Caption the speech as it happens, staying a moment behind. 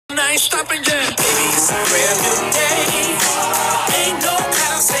Nice stopping, yeah. Baby, it's a brand new day. Ain't no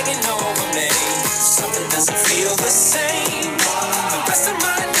clouds hanging over me. Something doesn't feel the same. The rest of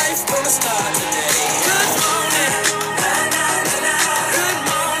my life gonna start today. Good morning. Na, na, na, na. Good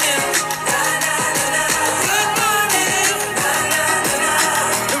morning. Na, na, na, na. Good morning. Na, na, na, na.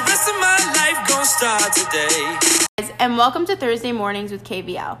 The rest of my life gonna start today. And welcome to Thursday Mornings with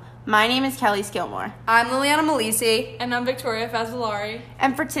KVL. My name is Kelly Skillmore. I'm Liliana Malisi. And I'm Victoria Fazzolari.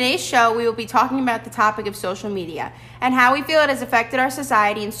 And for today's show, we will be talking about the topic of social media and how we feel it has affected our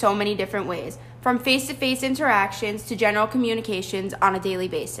society in so many different ways, from face-to-face interactions to general communications on a daily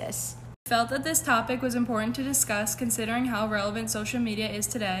basis. I felt that this topic was important to discuss considering how relevant social media is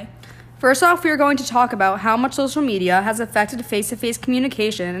today. First off, we are going to talk about how much social media has affected face-to-face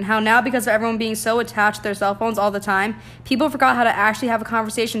communication and how now, because of everyone being so attached to their cell phones all the time, people forgot how to actually have a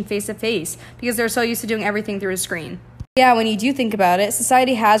conversation face-to-face because they're so used to doing everything through a screen. Yeah, when you do think about it,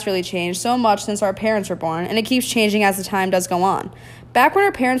 society has really changed so much since our parents were born, and it keeps changing as the time does go on. Back when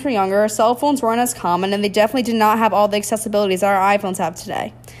our parents were younger, cell phones weren't as common, and they definitely did not have all the accessibilities that our iPhones have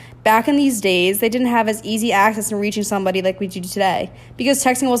today. Back in these days, they didn't have as easy access in reaching somebody like we do today, because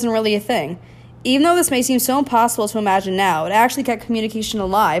texting wasn't really a thing. Even though this may seem so impossible to imagine now, it actually kept communication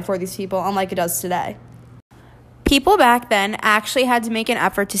alive for these people, unlike it does today. People back then actually had to make an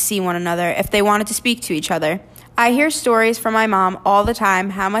effort to see one another if they wanted to speak to each other. I hear stories from my mom all the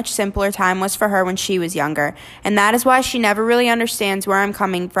time how much simpler time was for her when she was younger, and that is why she never really understands where I'm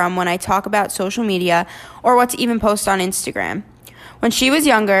coming from when I talk about social media or what to even post on Instagram. When she was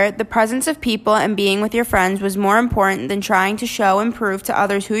younger, the presence of people and being with your friends was more important than trying to show and prove to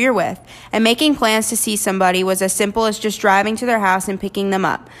others who you're with, and making plans to see somebody was as simple as just driving to their house and picking them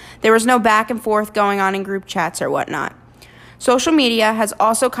up. There was no back and forth going on in group chats or whatnot. Social media has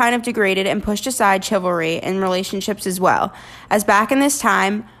also kind of degraded and pushed aside chivalry in relationships as well, as back in this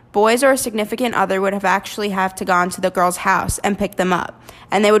time, boys or a significant other would have to gone to the girl's house and pick them up,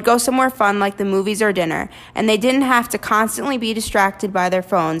 and they would go somewhere fun like the movies or dinner, and they didn't have to constantly be distracted by their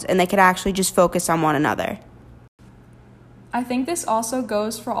phones, and they could actually just focus on one another. I think this also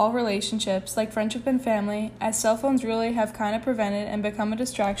goes for all relationships, like friendship and family, as cell phones really have kind of prevented and become a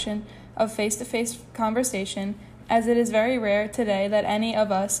distraction of face-to-face conversation, as it is very rare today that any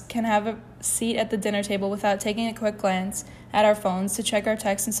of us can have a seat at the dinner table without taking a quick glance at our phones to check our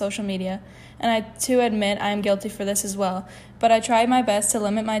texts and social media. And I too admit I am guilty for this as well, but I try my best to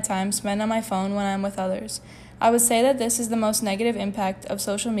limit my time spent on my phone when I'm with others. I would say that this is the most negative impact of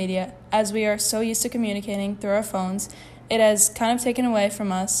social media, as we are so used to communicating through our phones, it has kind of taken away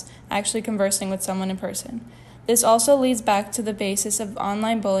from us actually conversing with someone in person. This also leads back to the basis of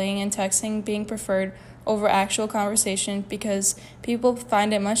online bullying and texting being preferred over actual conversation, because people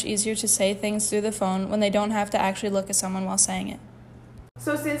find it much easier to say things through the phone when they don't have to actually look at someone while saying it.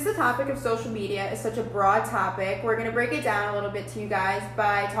 So since the topic of social media is such a broad topic, we're going to break it down a little bit to you guys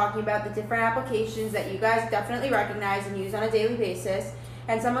by talking about the different applications that you guys definitely recognize and use on a daily basis.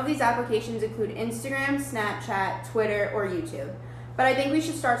 And some of these applications include Instagram, Snapchat, Twitter, or YouTube. But I think we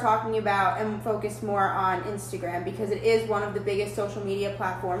should start talking about and focus more on Instagram, because it is one of the biggest social media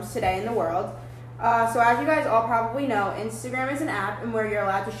platforms today in the world. So as you guys all probably know, Instagram is an app where you're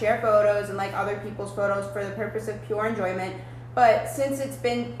allowed to share photos and like other people's photos for the purpose of pure enjoyment. But since it's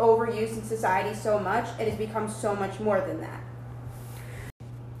been overused in society so much, it has become so much more than that.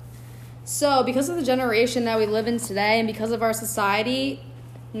 So, because of the generation that we live in today and because of our society,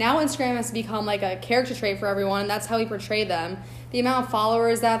 now Instagram has become like a character trait for everyone, and that's how we portray them. The amount of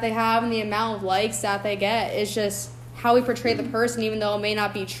followers that they have and the amount of likes that they get is just how we portray the person, even though it may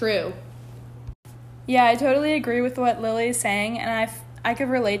not be true. Yeah, I totally agree with what Lily is saying, and I could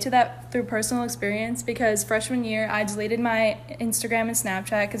relate to that through personal experience, because freshman year I deleted my Instagram and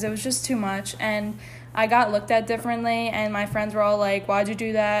Snapchat because it was just too much, and I got looked at differently, and my friends were all like, why'd you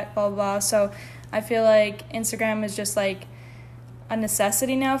do that, blah, blah, blah. So I feel like Instagram is just like a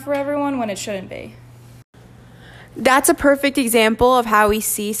necessity now for everyone when it shouldn't be. That's a perfect example of how we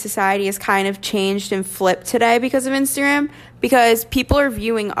see society has kind of changed and flipped today because of Instagram, because people are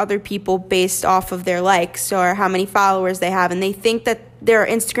viewing other people based off of their likes or how many followers they have, and they think that their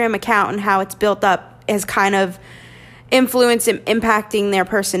Instagram account and how it's built up is kind of influenced and impacting their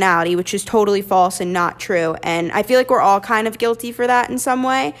personality, which is totally false and not true. And I feel like we're all kind of guilty for that in some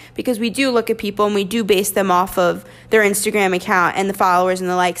way, because we do look at people and we do base them off of their Instagram account and the followers and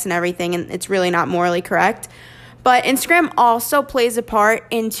the likes and everything, and it's really not morally correct. But Instagram also plays a part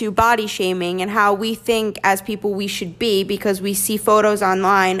into body shaming and how we think as people we should be, because we see photos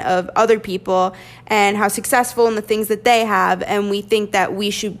online of other people and how successful and the things that they have, and we think that we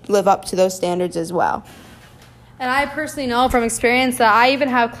should live up to those standards as well. And I personally know from experience that I even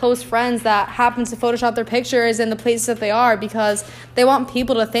have close friends that happen to Photoshop their pictures in the places that they are because they want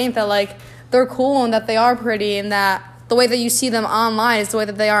people to think that, like, they're cool and that they are pretty and that the way that you see them online is the way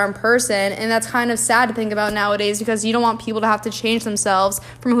that they are in person. And that's kind of sad to think about nowadays because you don't want people to have to change themselves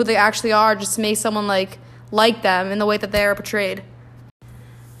from who they actually are just to make someone like them in the way that they are portrayed.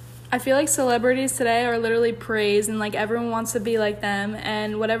 I feel like celebrities today are literally praised and like everyone wants to be like them,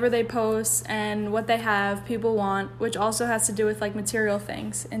 and whatever they post and what they have, people want, which also has to do with like material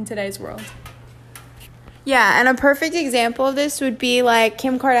things in today's world. Yeah, and a perfect example of this would be like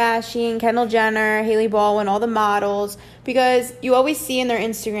Kim Kardashian, Kendall Jenner, Hailey Baldwin, all the models, because you always see in their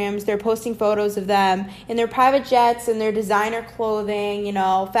Instagrams, they're posting photos of them in their private jets and their designer clothing, you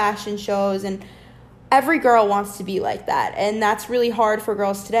know, fashion shows, and every girl wants to be like that. And that's really hard for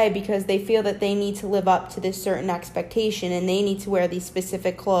girls today because they feel that they need to live up to this certain expectation and they need to wear these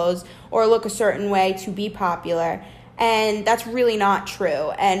specific clothes or look a certain way to be popular. And that's really not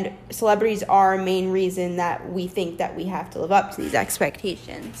true. And celebrities are a main reason that we think that we have to live up to these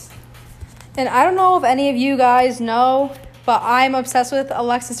expectations. And I don't know if any of you guys know, but I'm obsessed with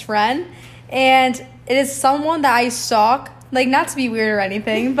Alexis Ren. And it is someone that I stalk. Like, not to be weird or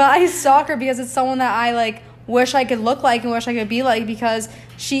anything, but I stalk her because it's someone that I, like, wish I could look like and wish I could be like because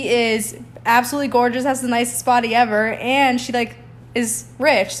she is absolutely gorgeous, has the nicest body ever, and she, like, is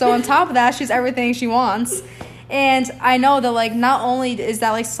rich. So on top of that, she's everything she wants. And I know that, like, not only is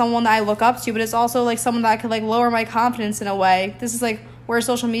that, like, someone that I look up to, but it's also, like, someone that could, like, lower my confidence in a way. This is, like, where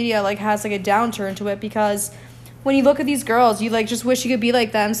social media, like, has, like, a downturn to it because when you look at these girls, you, like, just wish you could be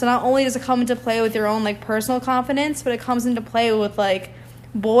like them. So not only does it come into play with your own, like, personal confidence, but it comes into play with, like,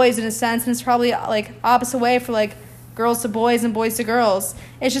 boys in a sense. And it's probably, like, opposite way for, like, girls to boys and boys to girls.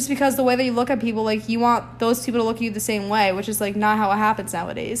 It's just because the way that you look at people, like, you want those people to look at you the same way, which is, like, not how it happens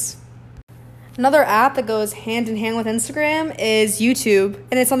nowadays. Another app that goes hand in hand with Instagram is YouTube.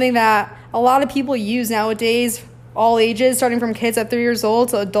 And it's something that a lot of people use nowadays, all ages, starting from kids at 3 years old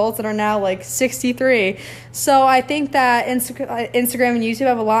to adults that are now like 63. So I think that Instagram and YouTube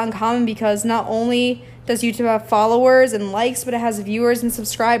have a lot in common because not only does YouTube have followers and likes, but it has viewers and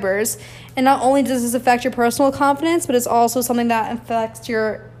subscribers. And not only does this affect your personal confidence, but it's also something that affects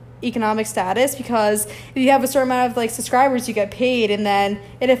your economic status because if you have a certain amount of like subscribers, you get paid, and then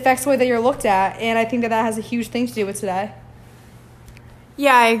it affects the way that you're looked at. And I think that has a huge thing to do with today.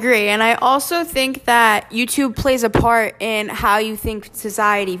 Yeah, I agree. And I also think that YouTube plays a part in how you think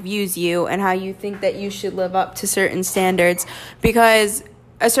society views you and how you think that you should live up to certain standards. Because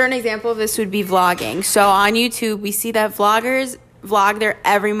a certain example of this would be vlogging. So on YouTube, we see that vloggers vlog their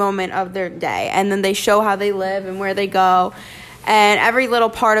every moment of their day. And then they show how they live and where they go. And every little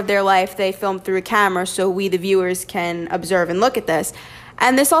part of their life they film through a camera so we, the viewers, can observe and look at this.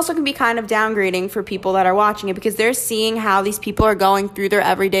 And this also can be kind of downgrading for people that are watching it because they're seeing how these people are going through their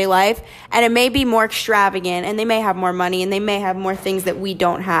everyday life, and it may be more extravagant, and they may have more money, and they may have more things that we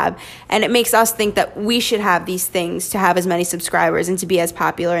don't have. And it makes us think that we should have these things to have as many subscribers and to be as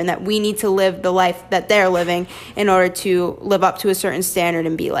popular, and that we need to live the life that they're living in order to live up to a certain standard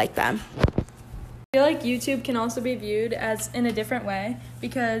and be like them. I feel like YouTube can also be viewed as in a different way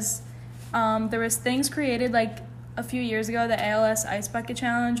because there was things created like a few years ago, the ALS Ice Bucket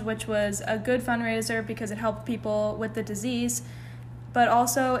Challenge, which was a good fundraiser because it helped people with the disease, but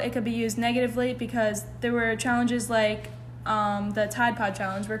also it could be used negatively because there were challenges like the Tide Pod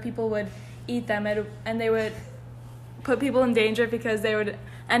Challenge where people would eat them and they would put people in danger because they would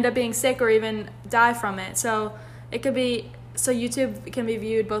end up being sick or even die from it. So YouTube can be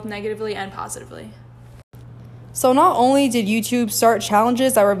viewed both negatively and positively. So not only did YouTube start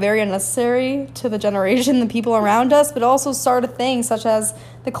challenges that were very unnecessary to the generation, the people around us, but also started things such as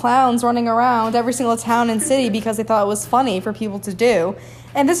the clowns running around every single town and city because they thought it was funny for people to do.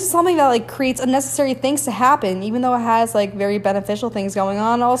 And this is something that like creates unnecessary things to happen, even though it has like very beneficial things going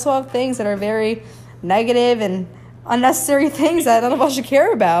on. Also have things that are very negative and unnecessary things that none of us should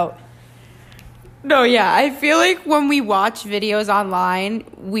care about. No, yeah, I feel like when we watch videos online,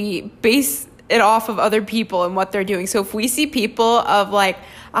 we base it off of other people and what they're doing. So if we see people of like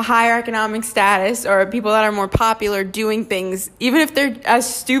a higher economic status or people that are more popular doing things, even if they're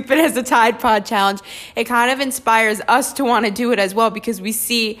as stupid as the Tide Pod Challenge, it kind of inspires us to want to do it as well because we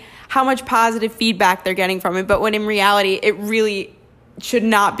see how much positive feedback they're getting from it. But when in reality, it really should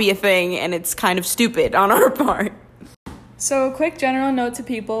not be a thing and it's kind of stupid on our part. So a quick general note to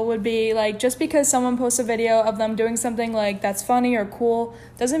people would be like just because someone posts a video of them doing something like that's funny or cool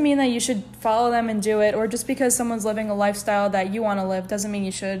doesn't mean that you should follow them and do it, or just because someone's living a lifestyle that you want to live doesn't mean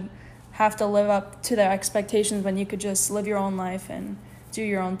you should have to live up to their expectations when you could just live your own life and do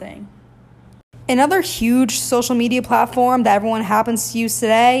your own thing. Another huge social media platform that everyone happens to use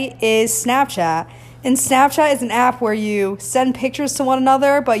today is Snapchat. And Snapchat is an app where you send pictures to one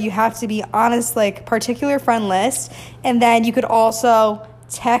another, but you have to be on a particular friend list. And then you could also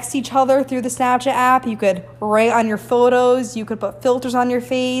text each other through the Snapchat app. You could write on your photos. You could put filters on your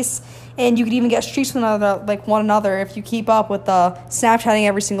face. And you could even get streaks with one another if you keep up with the Snapchatting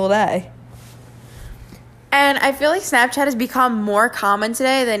every single day. And I feel like Snapchat has become more common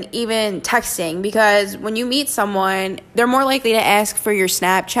today than even texting, because when you meet someone, they're more likely to ask for your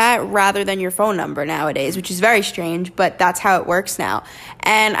Snapchat rather than your phone number nowadays, which is very strange, but that's how it works now.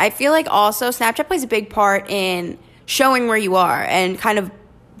 And I feel like also Snapchat plays a big part in showing where you are and kind of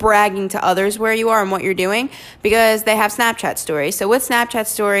bragging to others where you are and what you're doing, because they have Snapchat stories. So with Snapchat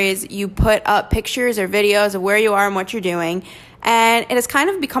stories, you put up pictures or videos of where you are and what you're doing. And it has kind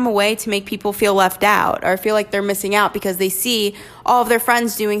of become a way to make people feel left out or feel like they're missing out because they see all of their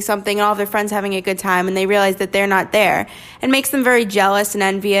friends doing something and all of their friends having a good time, and they realize that they're not there. It makes them very jealous and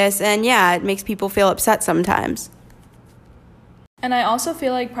envious, and yeah, it makes people feel upset sometimes. And I also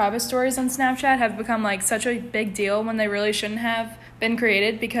feel like private stories on Snapchat have become like such a big deal when they really shouldn't have been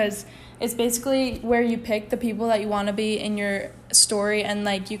created, because it's basically where you pick the people that you want to be in your story, and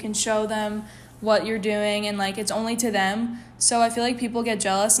like you can show them what you're doing, and like it's only to them. So I feel like people get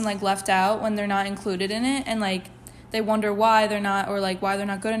jealous and like left out when they're not included in it, and like they wonder why they're not, or like why they're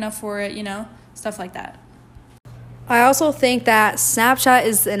not good enough for it, stuff like that. I also think that Snapchat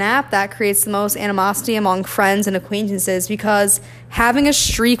is an app that creates the most animosity among friends and acquaintances, because having a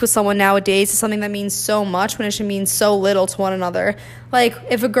streak with someone nowadays is something that means so much when it should mean so little to one another. Like,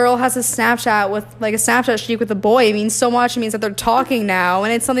 if a girl has a Snapchat streak with a boy, it means so much. It means that they're talking now,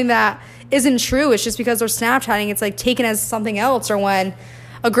 and it's something that isn't true. It's just because they're Snapchatting, it's like taken as something else. Or when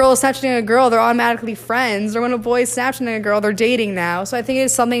a girl is Snapchatting a girl, they're automatically friends. Or when a boy is Snapchatting a girl, they're dating now. So I think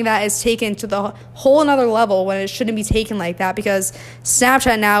it's something that is taken to the whole another level when it shouldn't be taken like that, because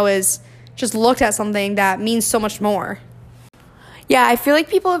Snapchat now is just looked at something that means so much more. Yeah, I feel like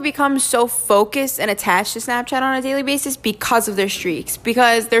people have become so focused and attached to Snapchat on a daily basis because of their streaks,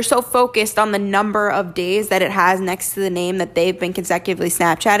 because they're so focused on the number of days that it has next to the name that they've been consecutively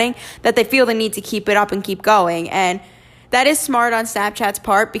Snapchatting, that they feel the need to keep it up and keep going. And that is smart on Snapchat's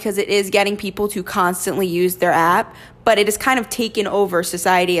part, because it is getting people to constantly use their app, but it has kind of taken over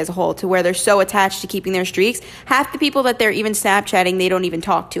society as a whole to where they're so attached to keeping their streaks. Half the people that they're even Snapchatting, they don't even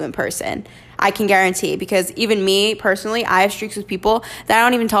talk to in person. I can guarantee, because even me personally, I have streaks with people that I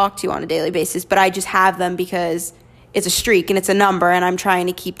don't even talk to on a daily basis, but I just have them because it's a streak and it's a number, and I'm trying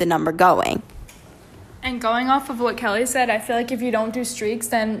to keep the number going. And going off of what Kelly said, I feel like if you don't do streaks,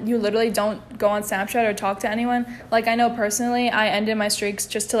 then you literally don't go on Snapchat or talk to anyone. Like, I know personally, I ended my streaks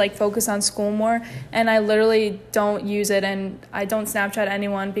just to like focus on school more, and I literally don't use it, and I don't Snapchat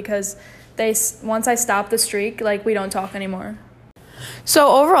anyone because once I stop the streak, like, we don't talk anymore. So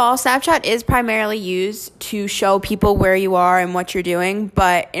overall, Snapchat is primarily used to show people where you are and what you're doing,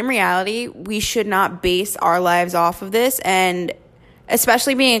 but in reality, we should not base our lives off of this. And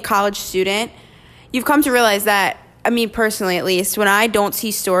especially being a college student, you've come to realize that, I mean, personally at least, when I don't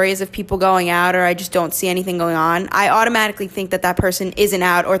see stories of people going out, or I just don't see anything going on, I automatically think that that person isn't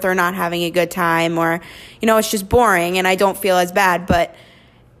out, or they're not having a good time, or, it's just boring and I don't feel as bad. But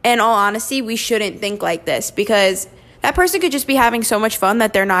in all honesty, we shouldn't think like this, because that person could just be having so much fun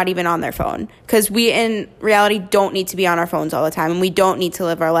that they're not even on their phone. Because we, in reality, don't need to be on our phones all the time, and we don't need to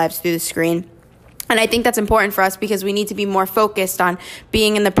live our lives through the screen. And I think that's important for us, because we need to be more focused on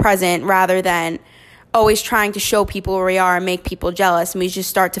being in the present rather than always trying to show people where we are and make people jealous. And we just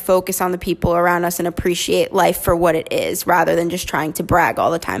start to focus on the people around us and appreciate life for what it is, rather than just trying to brag all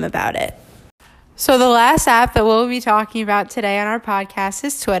the time about it. So the last app that we'll be talking about today on our podcast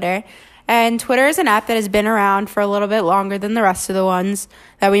is Twitter. And Twitter is an app that has been around for a little bit longer than the rest of the ones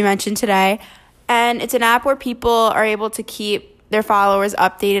that we mentioned today. And it's an app where people are able to keep their followers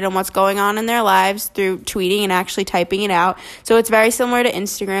updated on what's going on in their lives through tweeting and actually typing it out. So it's very similar to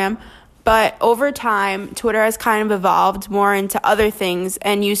Instagram. But over time, Twitter has kind of evolved more into other things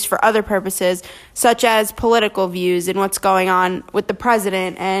and used for other purposes, such as political views and what's going on with the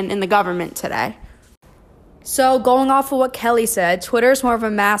president and in the government today. So going off of what Kelly said, Twitter is more of a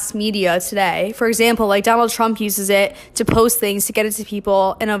mass media today. For example, like Donald Trump uses it to post things, to get it to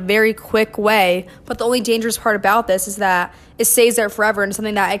people in a very quick way. But the only dangerous part about this is that it stays there forever and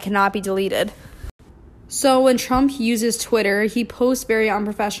something that it cannot be deleted. So when Trump uses Twitter, he posts very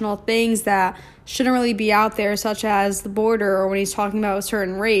unprofessional things that shouldn't really be out there, such as the border, or when he's talking about a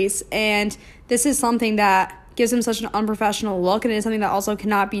certain race. And this is something that gives him such an unprofessional look, and it is something that also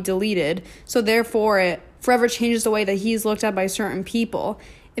cannot be deleted. So therefore, it forever changes the way that he's looked at by certain people.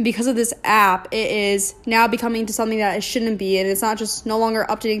 And because of this app, it is now becoming to something that it shouldn't be. And it's not just no longer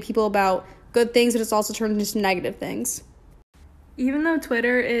updating people about good things, but it's also turned into negative things. Even though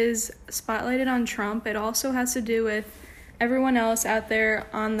Twitter is spotlighted on Trump, it also has to do with everyone else out there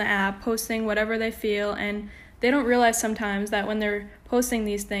on the app posting whatever they feel, and they don't realize sometimes that when they're posting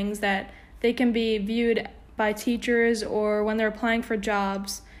these things that they can be viewed by teachers or when they're applying for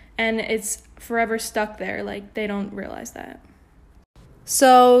jobs, and it's forever stuck there. Like, they don't realize that.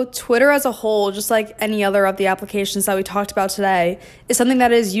 So Twitter as a whole, just like any other of the applications that we talked about today, is something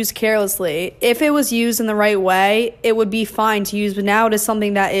that is used carelessly. If it was used in the right way, it would be fine to use, but now it is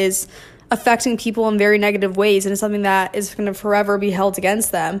something that is affecting people in very negative ways, and it's something that is going to forever be held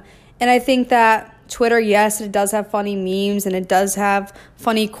against them. And I think that Twitter, yes, it does have funny memes, and it does have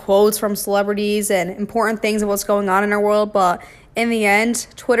funny quotes from celebrities and important things of what's going on in our world, but in the end,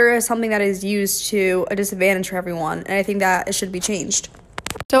 Twitter is something that is used to a disadvantage for everyone, and I think that it should be changed.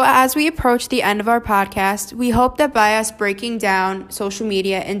 So as we approach the end of our podcast, we hope that by us breaking down social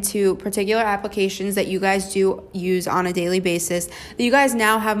media into particular applications that you guys do use on a daily basis, that you guys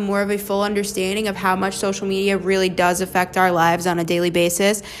now have more of a full understanding of how much social media really does affect our lives on a daily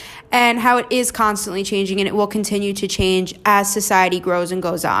basis, and how it is constantly changing, and it will continue to change as society grows and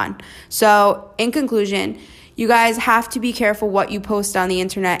goes on. So in conclusion, you guys have to be careful what you post on the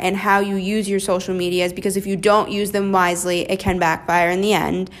internet and how you use your social medias, because if you don't use them wisely, it can backfire in the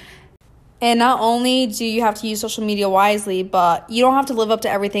end. And not only do you have to use social media wisely, but you don't have to live up to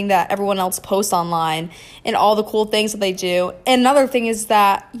everything that everyone else posts online and all the cool things that they do. And another thing is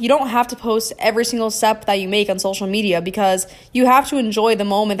that you don't have to post every single step that you make on social media, because you have to enjoy the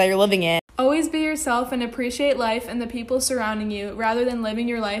moment that you're living in. Always be yourself and appreciate life and the people surrounding you rather than living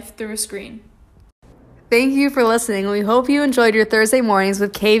your life through a screen. Thank you for listening. We hope you enjoyed your Thursday mornings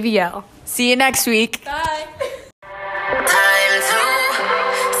with KVL. See you next week. Bye.